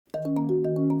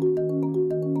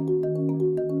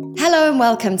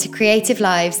welcome to Creative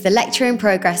Lives, the Lecture in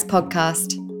Progress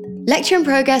podcast. Lecture in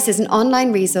Progress is an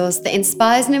online resource that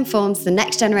inspires and informs the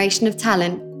next generation of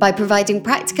talent by providing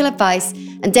practical advice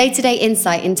and day-to-day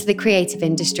insight into the creative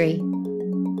industry.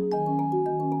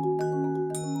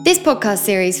 This podcast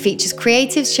series features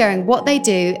creatives sharing what they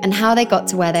do and how they got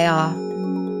to where they are.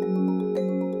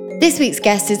 This week's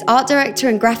guest is art director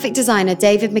and graphic designer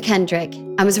David McKendrick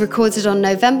and was recorded on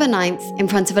November 9th in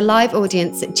front of a live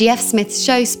audience at GF Smith's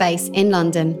show space in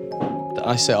London.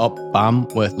 I set up BAM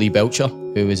with Lee Belcher,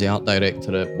 who was the art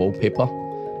director at Wallpaper,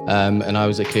 and I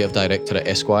was the creative director at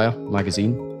Esquire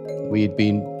magazine. We had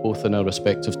been both in our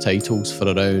respective titles for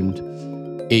around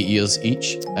 8 years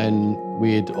each, and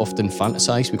we'd often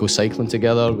fantasised. We go cycling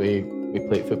together, we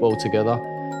play football together,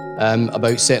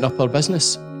 about setting up our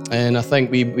business. And I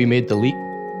think we made the leap.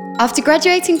 After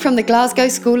graduating from the Glasgow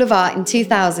School of Art in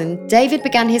 2000, David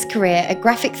began his career at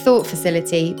Graphic Thought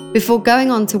Facility before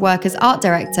going on to work as art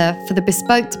director for the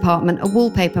Bespoke department at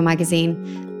Wallpaper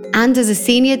magazine and as a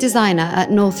senior designer at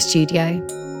North Studio.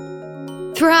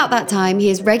 Throughout that time, he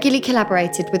has regularly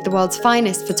collaborated with the world's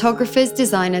finest photographers,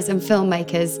 designers and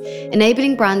filmmakers,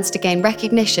 enabling brands to gain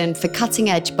recognition for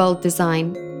cutting-edge, bold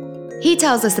design. He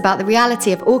tells us about the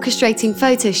reality of orchestrating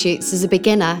photo shoots as a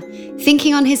beginner,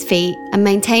 thinking on his feet, and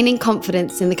maintaining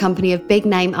confidence in the company of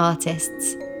big-name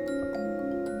artists.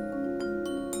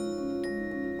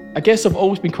 I guess I've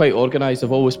always been quite organised.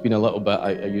 I've always been a little bit,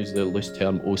 I use the loose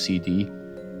term OCD,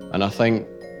 and I think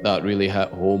that really hit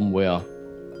home where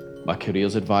my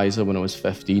careers advisor when I was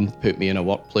 15 put me in a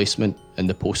work placement in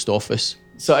the post office.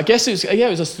 So I guess it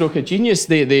was a stroke of genius.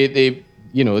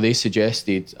 They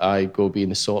suggested I go be in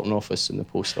the sorting office in the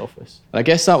post office. And I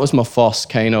guess that was my first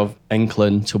kind of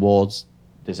inkling towards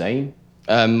design.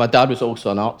 My dad was also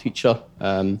an art teacher,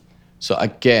 so I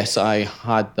guess I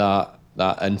had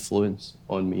that influence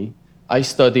on me. I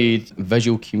studied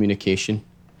visual communication,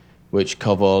 which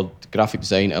covered graphic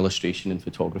design, illustration and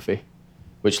photography,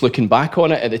 which looking back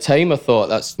on it at the time, I thought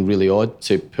that's really odd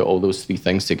to put all those three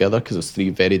things together because it's three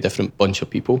very different bunch of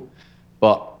people.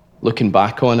 But looking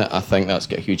back on it, I think that's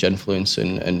got a huge influence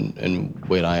in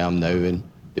where I am now and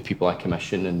the people I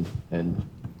commission and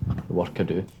the work I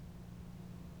do.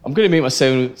 I'm going to make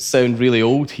myself sound really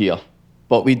old here,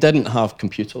 but we didn't have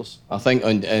computers. I think,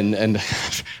 and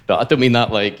I don't mean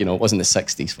that like, it wasn't the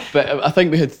 60s, but I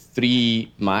think we had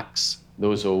 3 Macs,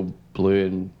 those old blue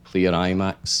and clear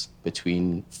iMacs,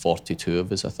 between 42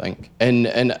 of us, I think. And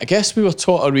I guess we were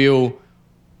taught a real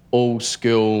old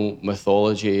school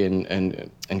mythology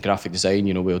and graphic design.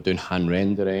 We were doing hand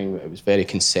rendering. It was very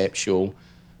conceptual.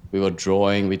 We were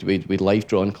drawing. We'd live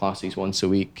drawing classes once a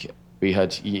week. We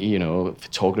had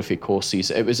photography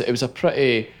courses. It was a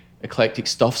pretty eclectic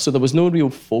stuff. So there was no real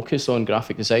focus on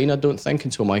graphic design, I don't think,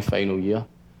 until my final year.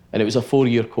 And it was a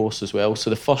 4-year course as well.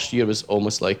 So the first year was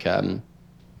almost like it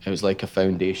was like a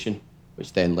foundation,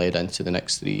 which then led into the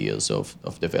next 3 years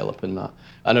of developing that.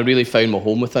 And I really found my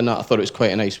home within that. I thought it was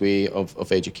quite a nice way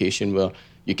of education where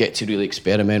you get to really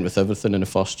experiment with everything in the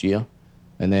first year.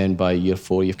 And then by year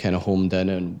 4, you've kind of homed in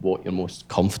on what you're most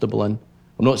comfortable in.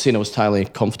 I'm not saying I was entirely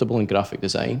comfortable in graphic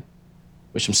design,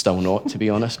 which I'm still not, to be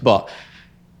honest, but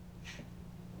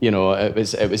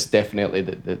it was definitely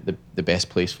the best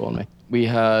place for me. We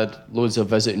had loads of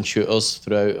visiting tutors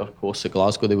throughout our course at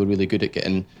Glasgow. They were really good at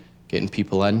getting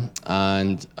people in,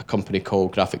 and a company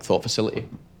called Graphic Thought Facility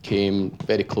came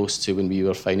very close to when we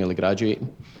were finally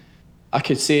graduating. I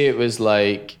could say it was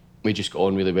like we just got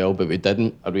on really well, but we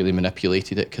didn't. I really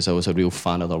manipulated it because I was a real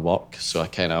fan of their work, so I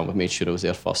kind of made sure I was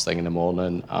there first thing in the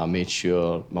morning. I made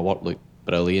sure my work looked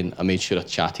brilliant. I made sure I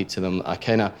chatted to them. I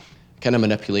kind of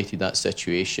manipulated that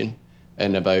situation.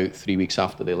 And about 3 weeks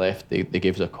after they left, they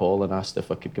gave us a call and asked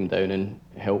if I could come down and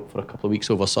help for a couple of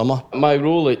weeks over summer. My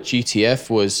role at GTF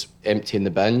was emptying the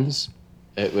bins.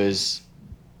 It was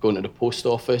going to the post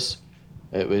office.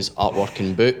 It was artwork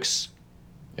and books.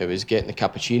 It was getting the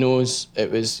cappuccinos. It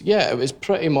was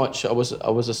pretty much, I was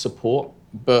a support,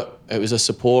 but it was a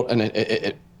support and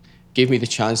it gave me the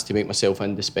chance to make myself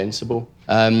indispensable.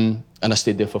 And I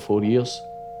stayed there for 4 years.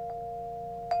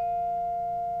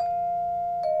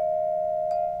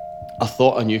 I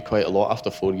thought I knew quite a lot after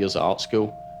 4 years at art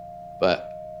school,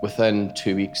 but within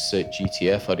 2 weeks at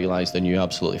GTF, I realised I knew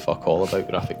absolutely fuck all about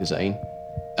graphic design.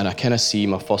 And I kind of see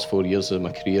my first 4 years of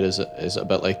my career as a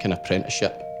bit like an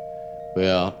apprenticeship,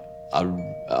 where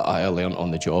I learned on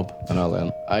the job, and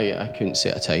I couldn't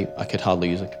set a time. I could hardly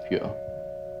use a computer.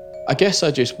 I guess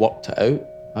I just worked it out.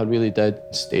 I really did.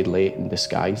 Stayed late and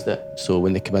disguised it. So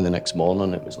when they come in the next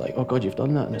morning, it was like, oh God, you've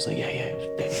done that? And it's like, yeah, it was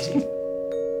dead easy.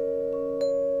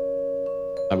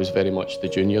 I was very much the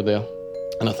junior there.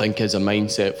 And I think as a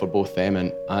mindset for both them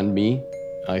and me,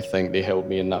 I think they held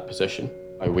me in that position.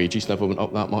 My wages never went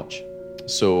up that much.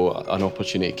 So an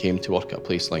opportunity came to work at a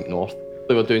place like North.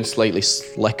 They were doing slightly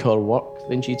slicker work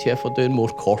than GTF were doing, more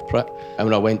corporate. And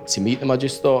when I went to meet them, I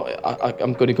just thought,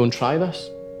 I'm going to go and try this.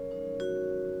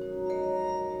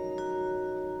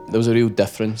 There was a real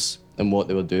difference in what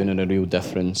they were doing and a real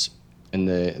difference in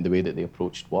the way that they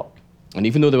approached work. And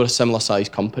even though they were a similar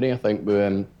sized company, I think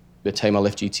the time I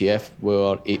left GTF, we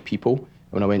were 8 people.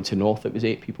 When I went to North, it was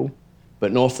 8 people.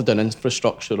 But North had an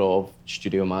infrastructure of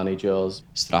studio managers,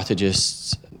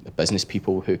 strategists, business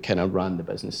people who kind of ran the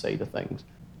business side of things,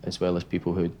 as well as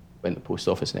people who went to the post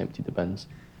office and emptied the bins.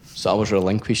 So I was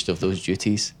relinquished of those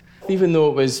duties. Even though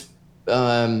it was,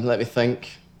 let me think,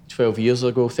 12 years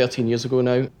ago, 13 years ago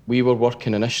now, we were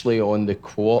working initially on the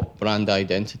Co-op brand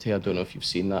identity. I don't know if you've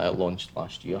seen that, it launched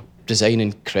last year.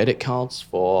 Designing credit cards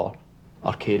for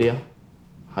Arcadia,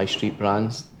 high street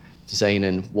brands,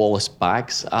 designing Wallace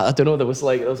bags. I don't know, there was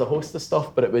a host of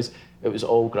stuff, but it was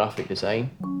all graphic design.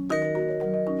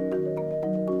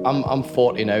 I'm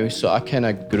 40 now, so I kind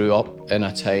of grew up in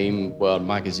a time where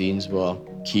magazines were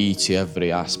key to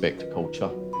every aspect of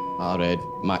culture. I read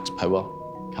Max Power,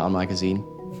 car magazine,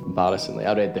 embarrassingly.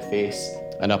 I read The Face,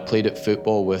 and I played at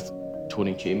football with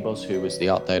Tony Chambers, who was the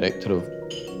art director of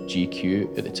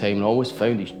GQ at the time, and I always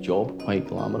found his job quite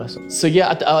glamorous. So yeah,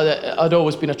 I'd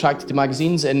always been attracted to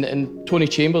magazines, and Tony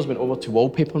Chambers went over to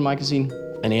Wallpaper magazine,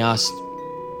 and he asked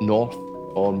North,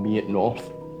 or me at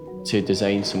North, to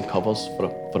design some covers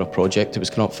for a project. It was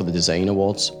coming up for the Design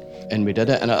Awards, and we did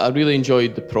it, and I really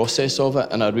enjoyed the process of it,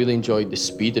 and I really enjoyed the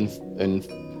speed and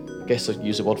I guess I'd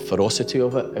use the word ferocity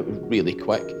of it. It was really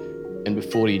quick, and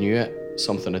before you knew it,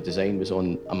 something I designed was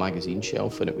on a magazine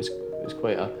shelf, and it was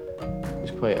quite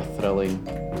a thrilling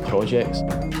project.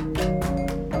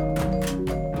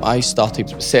 I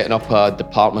started setting up a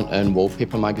department in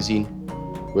Wallpaper magazine,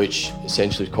 which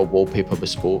essentially was called Wallpaper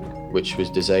Bespoke, which was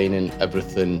designing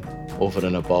everything over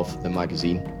and above the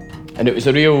magazine. And it was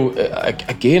a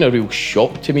real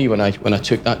shock to me when I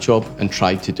took that job and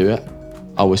tried to do it.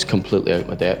 I was completely out of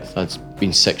my depth. I'd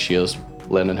been 6 years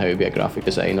learning how to be a graphic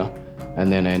designer,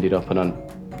 and then I ended up in an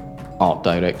art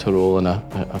director role, and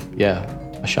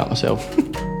I shat myself.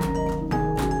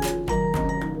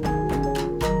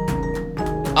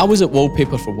 I was at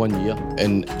Wallpaper for 1 year,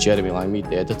 and Jeremy Langmead,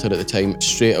 the editor at the time,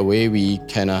 straight away we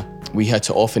hit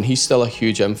it off, and he's still a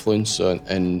huge influence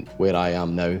in where I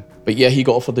am now. But yeah, he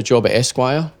got offered the job at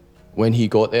Esquire. When he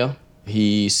got there,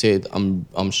 he said,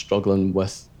 I'm struggling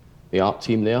with the art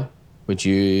team there. Would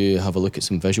you have a look at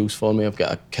some visuals for me? I've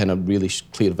got a kind of really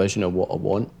clear vision of what I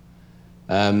want.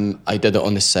 I did it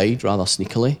on the side rather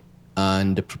sneakily,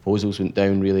 and the proposals went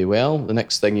down really well. The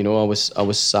next thing you know, I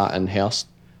was sat in Hearst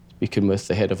speaking with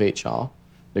the head of HR,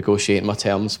 negotiating my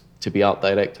terms to be art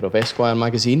director of Esquire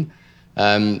magazine.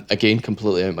 Again,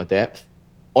 completely out of my depth.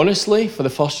 Honestly, for the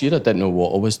first year, I didn't know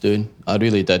what I was doing. I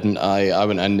really didn't. I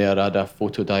went in there, I had a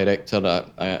photo director,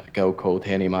 a girl called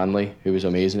Henny Manley, who was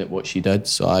amazing at what she did,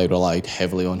 so I relied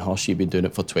heavily on her. She'd been doing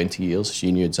it for 20 years.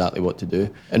 She knew exactly what to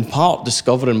do. In part,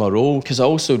 discovering my role, because I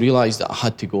also realised that I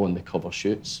had to go on the cover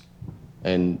shoots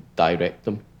and direct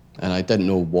them, and I didn't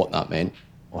know what that meant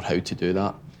or how to do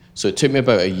that. So it took me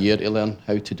about a year to learn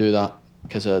how to do that,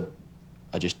 because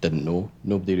I just didn't know.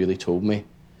 Nobody really told me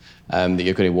that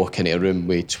you're going to walk into a room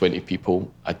with 20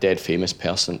 people, a dead famous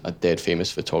person, a dead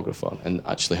famous photographer, and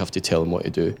actually have to tell them what to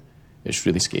do. It's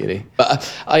really scary.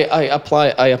 But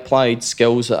I applied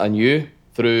skills that I knew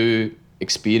through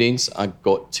experience. I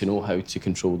got to know how to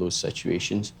control those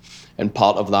situations. And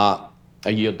part of that,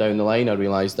 a year down the line, I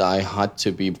realised that I had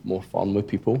to be more firm with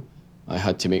people. I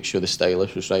had to make sure the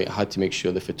stylist was right. I had to make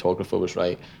sure the photographer was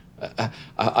right.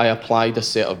 I applied a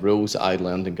set of rules that I'd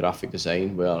learned in graphic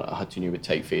design, where I had to know with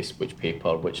typeface, which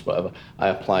paper, which whatever. I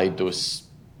applied those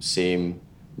same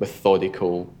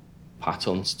methodical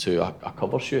patterns to a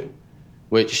cover shoot,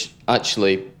 which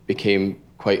actually became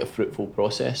quite a fruitful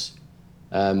process.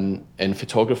 And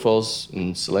photographers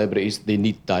and celebrities, they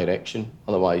need direction,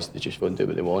 otherwise they just won't do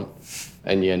what they want,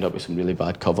 and you end up with some really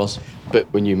bad covers.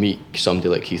 But when you meet somebody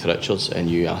like Keith Richards and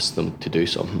you ask them to do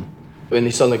something, when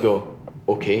they suddenly go,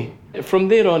 okay. From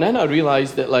there on in, I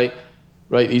realised that,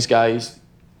 these guys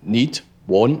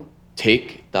want,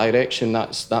 take direction.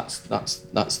 That's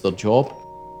their job.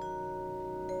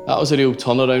 That was a real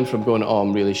turnaround from going, oh,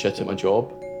 I'm really shit at my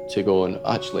job, to going,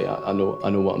 actually, I know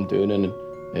what I'm doing,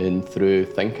 and through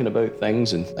thinking about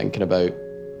things and thinking about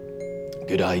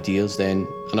good ideas then.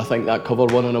 And I think that cover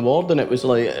won an award, and it was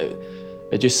like,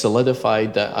 it just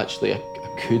solidified that actually I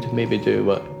could maybe do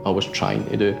what I was trying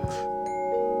to do.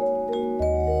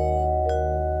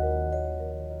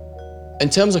 In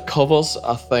terms of covers,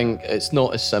 I think it's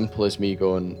not as simple as me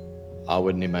going, I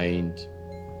wouldn't mind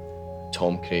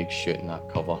Tom Craig shooting that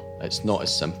cover. It's not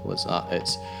as simple as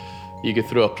that. You go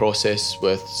through a process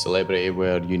with celebrity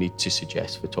where you need to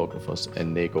suggest photographers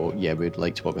and they go, yeah, we'd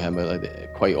like to work with him.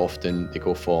 Quite often they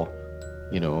go for,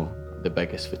 the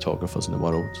biggest photographers in the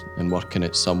world, and working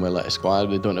at somewhere like Esquire,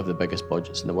 they don't have the biggest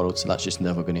budgets in the world, so that's just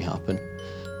never going to happen.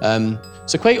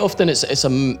 So quite often it's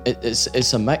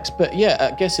a mix, but yeah,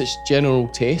 I guess it's general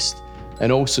taste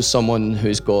and also someone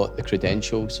who's got the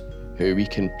credentials who we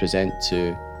can present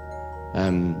to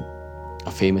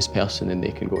a famous person and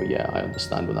they can go, yeah, I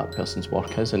understand what that person's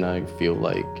work is and I feel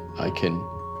like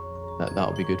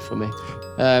that'll be good for me.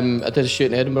 I did a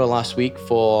shoot in Edinburgh last week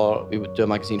we would do a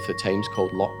magazine for the Times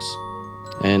called Lux.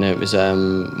 And it was a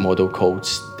model called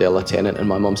Stella Tennant, and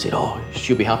my mum said, oh,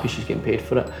 she'll be happy she's getting paid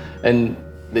for it. And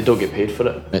they don't get paid for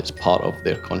it. It's part of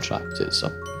their contract.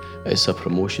 It's a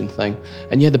promotion thing.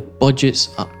 And yeah, the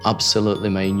budgets are absolutely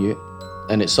minute.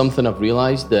 And it's something I've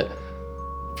realised that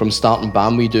from starting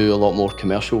BAM, we do a lot more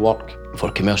commercial work for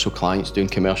commercial clients doing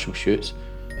commercial shoots.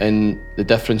 And the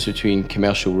difference between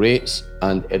commercial rates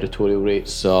and editorial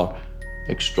rates are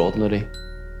extraordinary.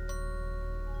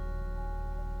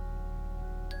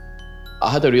 I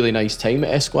had a really nice time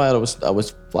at Esquire. I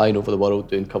was flying over the world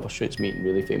doing cover shoots, meeting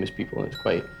really famous people, and it's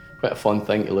quite a fun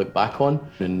thing to look back on.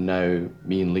 And now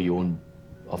me and Leon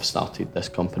have started this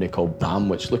company called BAM,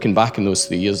 which looking back in those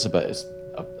 3 years I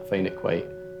find it quite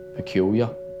peculiar.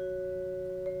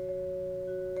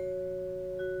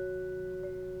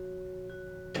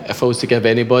 If I was to give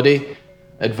anybody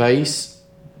advice,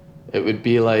 it would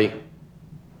be like,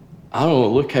 I don't know,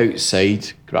 look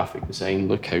outside graphic design,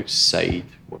 look outside.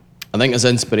 I think there's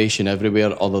inspiration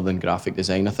everywhere other than graphic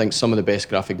design. I think some of the best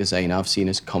graphic design I've seen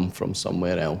has come from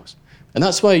somewhere else. And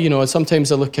that's why, sometimes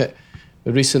I look at,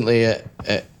 recently at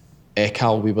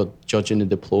ECAL, we were judging the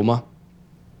diploma.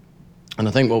 And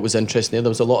I think what was interesting there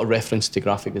was a lot of reference to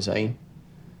graphic design.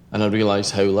 And I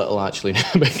realised how little I actually knew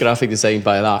about graphic design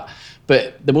by that.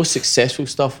 But the most successful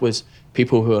stuff was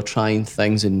people who are trying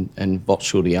things in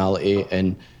virtual reality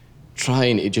and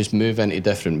trying to just move into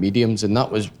different mediums, and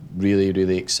that was really,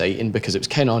 really exciting because it was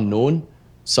kind of unknown.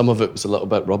 Some of it was a little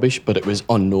bit rubbish, but it was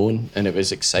unknown and it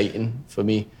was exciting for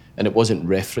me, and it wasn't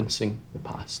referencing the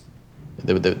past.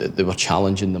 They were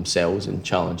challenging themselves and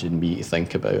challenging me to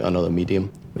think about another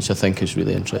medium, which I think is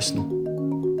really interesting.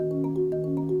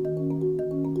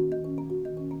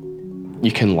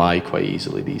 You can lie quite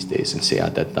easily these days and say, I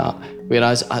did that.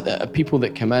 Whereas people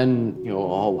that come in,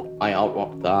 oh, I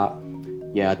artworked that.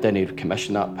 Yeah, I didn't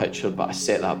commission that picture, but I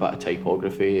set that bit of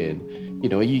typography, and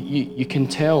you can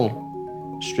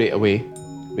tell straight away,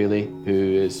 really, who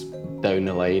is down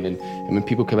the line. And when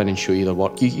people come in and show you their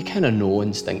work, you kind of know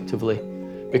instinctively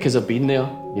because I've been there.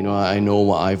 I know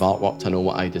what I've artworked, I know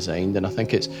what I designed, and I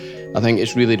think it's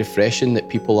really refreshing that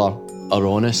people are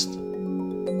honest.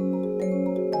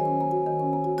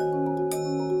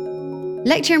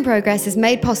 Lecture in Progress is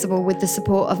made possible with the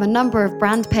support of a number of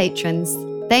brand patrons.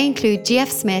 They include GF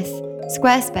Smith,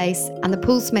 Squarespace, and the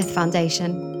Paul Smith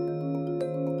Foundation.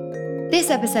 This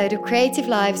episode of Creative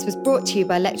Lives was brought to you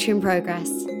by Lecture in Progress.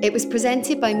 It was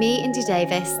presented by me, Indy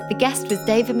Davis. The guest was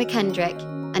David McKendrick,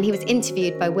 and he was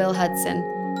interviewed by Will Hudson.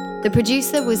 The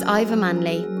producer was Ivor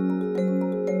Manley.